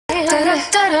Hey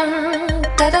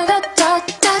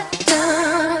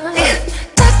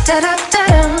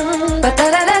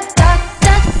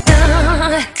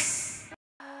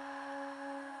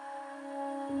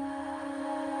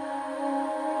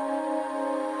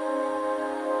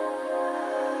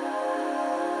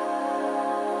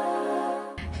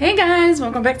guys,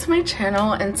 welcome back to my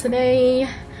channel, and today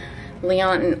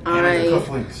Leon and I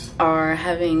are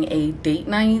having a date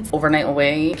night, overnight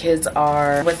away. Kids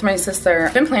are with my sister.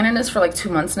 I've been planning this for like 2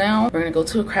 months now. We're gonna go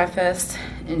to a craft fest,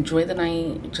 enjoy the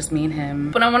night, just me and him.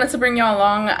 But I wanted to bring y'all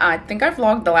along. I think I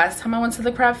vlogged the last time I went to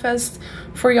the craft fest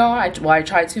for y'all. I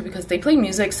tried to, because they play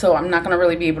music, so I'm not gonna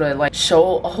really be able to like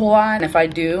show a whole lot. And if I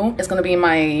do, it's gonna be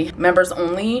my members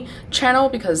only channel,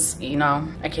 because you know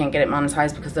I can't get it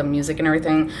monetized because of the music and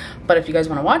everything. But if you guys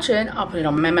want to watch it, I'll put it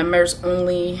on my members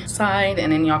only side,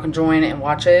 and then y'all can join and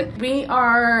watch it. We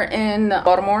are in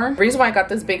Baltimore. The reason why I got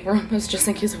this big room is just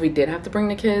in case if we did have to bring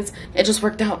the kids. It just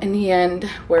worked out in the end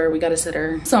where we got a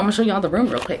sitter. So I'm gonna show y'all the room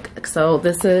real quick. So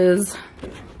this is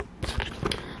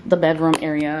the bedroom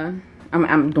area.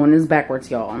 I'm doing this backwards,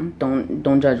 y'all.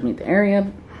 Don't judge me. The area,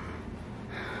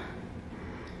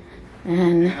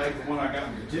 and like the one I got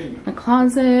in Virginia. The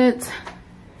closet.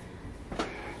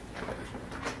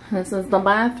 This is the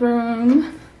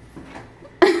bathroom.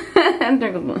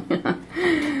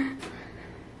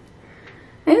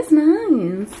 It's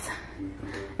nice.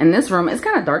 And this room, it's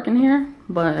kind of dark in here,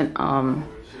 but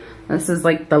this is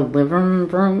like the living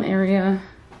room area.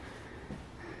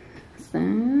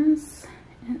 This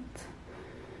it,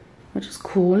 which is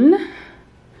cool.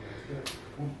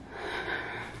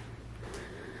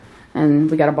 And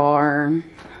we got a bar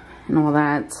and all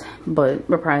that, but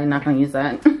we're probably not gonna use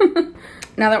that.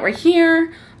 Now that we're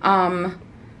here,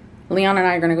 Leon and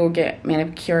I are gonna go get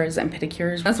manicures and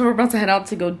pedicures. That's what we're about to head out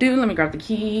to go do. Let me grab the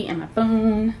key and my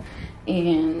phone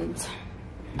and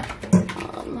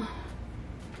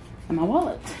my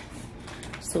wallet,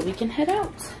 so we can head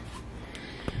out.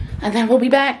 And then we'll be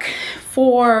back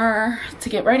to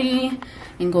get ready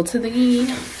and go to the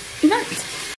event.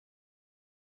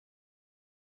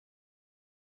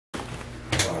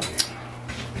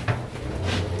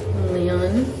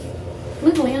 Leon.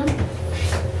 Look, Leon.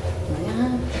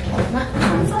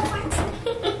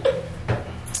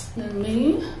 And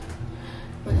me,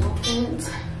 my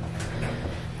outfit.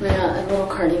 Yeah, a little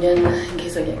cardigan in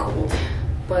case I get cold.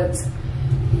 But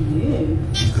yeah.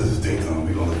 Just because it's daytime,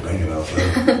 we're gonna bang it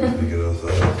outside. We're get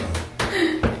outside.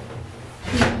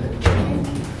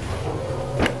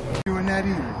 You were not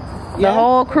either. The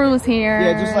whole crew's here.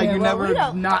 Yeah, just like you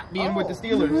never not being with the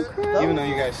Steelers, even though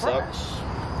you guys suck.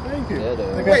 Thank you.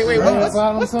 Wait, what's this?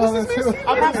 I'm just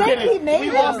kidding. We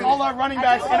lost all our running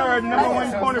backs and our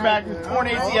 #1 cornerback with torn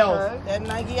ACLs.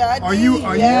 Are you who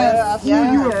are you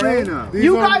a fan of?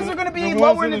 You guys are going to be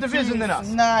lower in the division than us.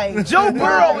 Nice. Joe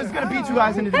Burrow is going to beat you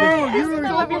guys in the division.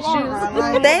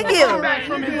 Thank you.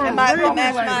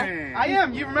 I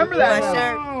am. You remember that? My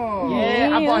shirt.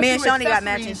 Yeah, I bought me and Shawnee got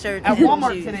matching shirts at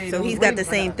Walmart today. So he's got the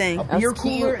same thing. A beer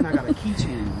cooler, and I got a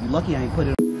keychain. You lucky I ain't put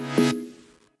it.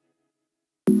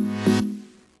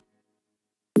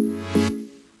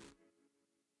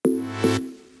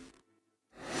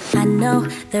 I know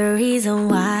the reason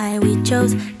why we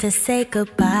chose to say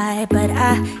goodbye, but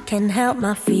I can't help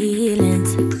my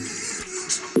feelings.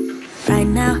 Right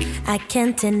now, I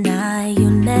can't deny you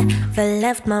never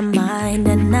left my mind,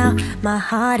 and now my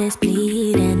heart is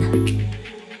bleeding.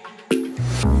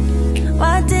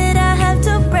 Why did I have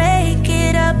to break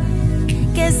it up?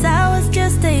 Guess I was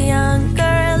just a young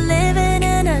girl living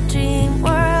in a dream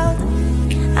world.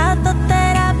 I thought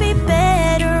that I'd be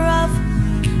better off,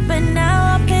 but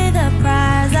now I pay the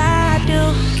price I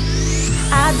do.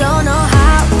 I don't know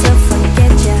how to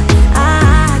forget you. I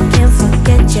can't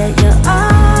forget you. You're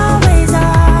always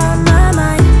on my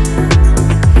mind.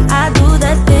 I do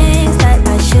the things that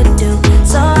I should do,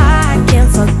 so I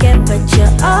can't forget, but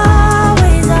you're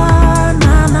always on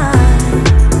my mind.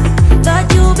 Thought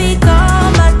you'd be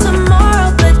gone by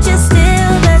tomorrow, but you're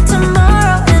still there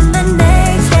tomorrow, and the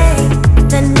next day,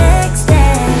 the next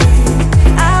day.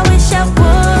 I wish I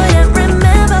wouldn't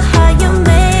remember how you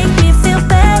make me feel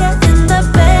better in the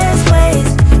best ways,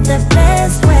 the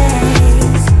best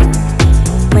ways.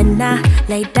 When I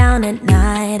lay down at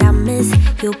night, I miss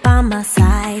you by my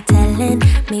side, telling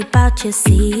me about your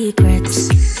secrets.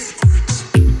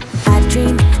 I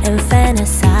dream and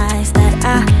fantasize that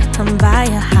I come by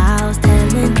your house,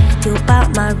 telling you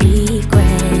about my regrets.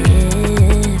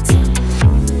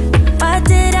 Why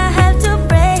did I have to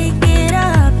break it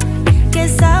up?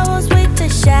 Guess I was way too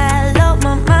shallow,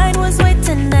 my mind was way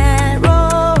too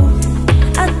narrow.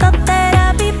 I thought that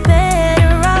I'd be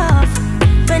better off,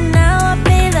 but now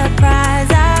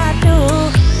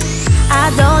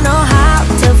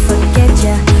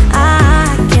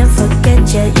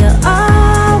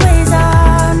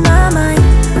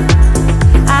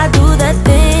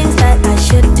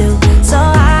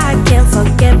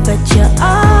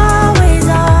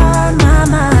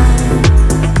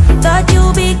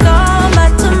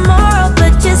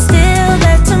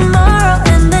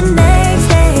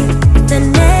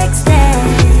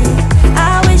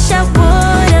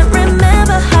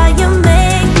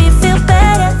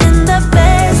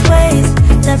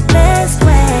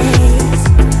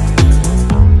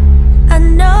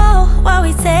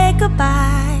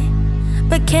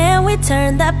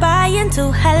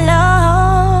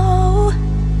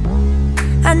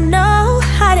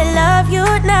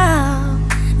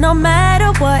no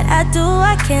matter what I do,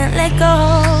 I can't let go.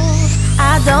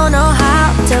 I don't know how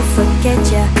to forget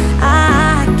you.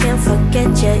 I can't forget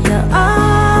you. You're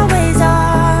always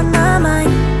on my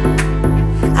mind.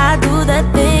 I do the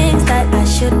things that I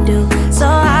should do, so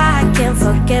I can't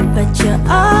forget, but you're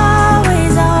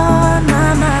always on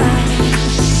my mind.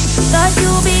 Thought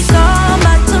you'd be gone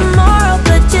by tomorrow,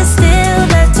 but you're still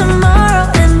there tomorrow.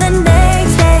 And the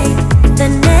next day, the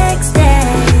next day,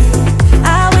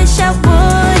 I wish I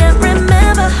wouldn't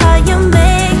remember how you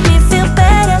make me feel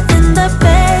better in the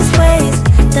best ways,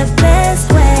 the best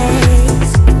ways.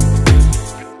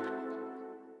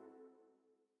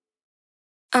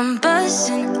 I'm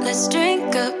buzzing, let's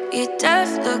drink up. Your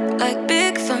death look like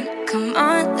big fun. Come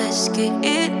on, let's get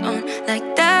it on.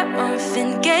 Like that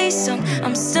Marvin Gaye song.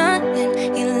 I'm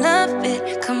stunning, you love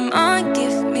it. Come on,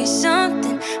 give me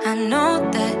something. I know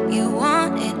that you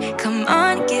want it. Come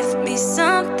on, give me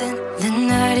something. The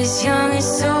night is young and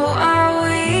so are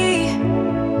we.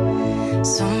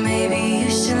 So maybe you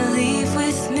should leave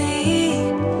with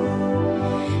me.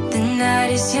 The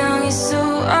night is young and so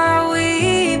are we.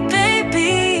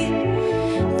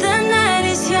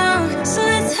 So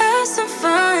let's have some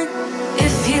fun.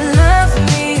 If you love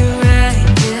me right,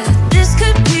 yeah, this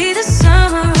could be the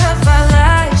summer of our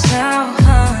lives now,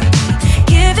 honey.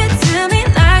 Give it to me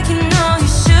like you know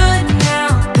you should now,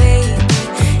 baby.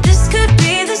 This could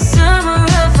be the summer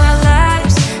of our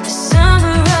lives, the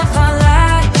summer of our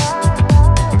lives.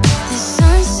 The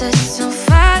sun sets on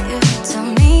fire, tell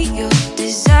me your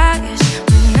desires.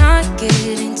 We're not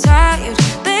getting tired,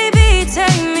 baby,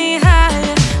 take me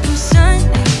higher. I'm sunny.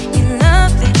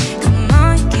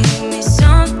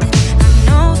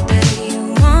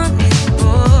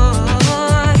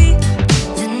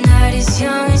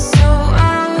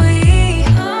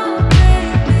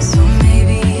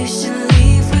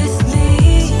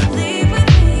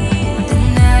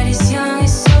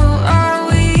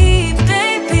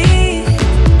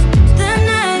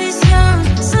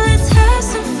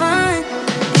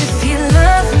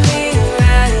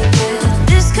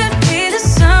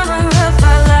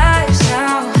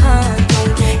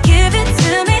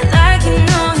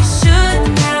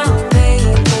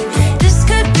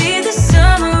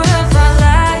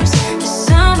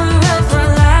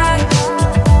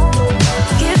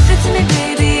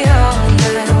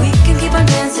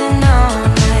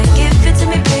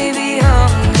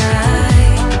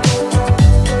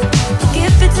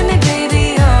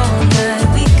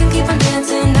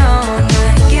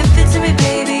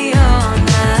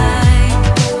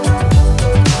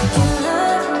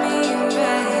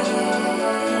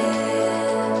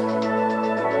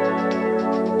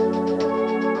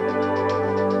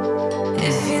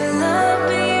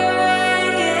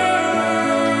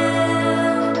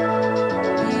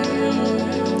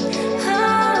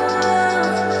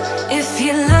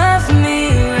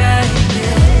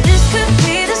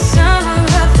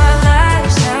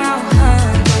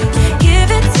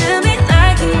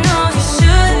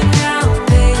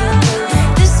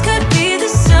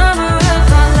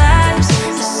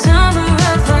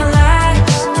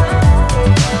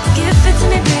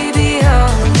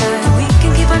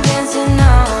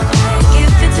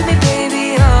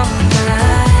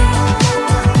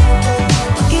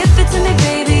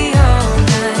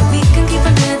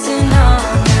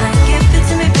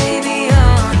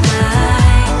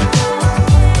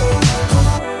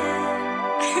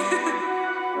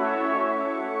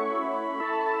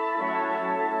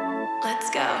 Let's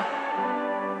go.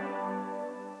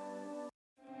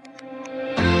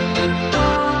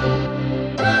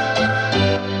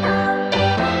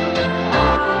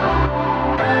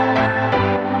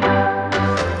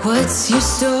 What's your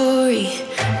story?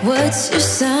 What's your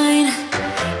sign?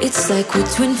 It's like we're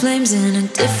twin flames in a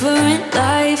different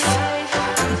life.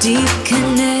 Deep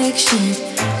connection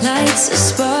lights a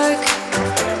spark.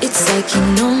 It's like you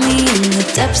know me in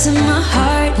the depths of my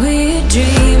heart. We're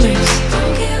dreamers.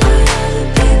 Don't care what other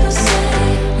people say.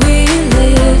 We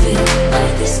live it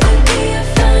like this could be our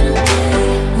final day.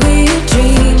 We're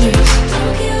dreamers.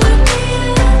 Don't care what the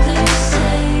others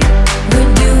say.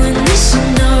 We're doing this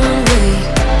in our own way.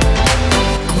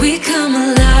 We come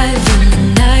alive in the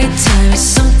nighttime.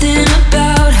 Something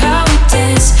about how we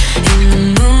dance in the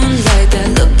moonlight. That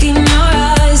look in your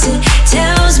eyes, it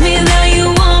tells me that you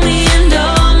want me and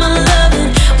all my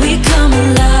loving. We come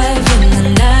alive in the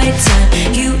nighttime.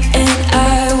 You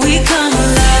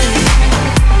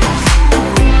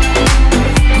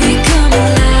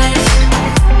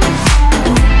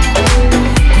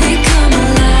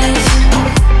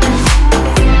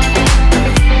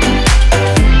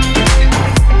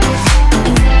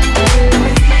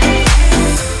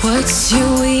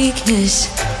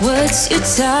just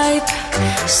your type.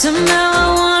 Somehow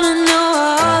I want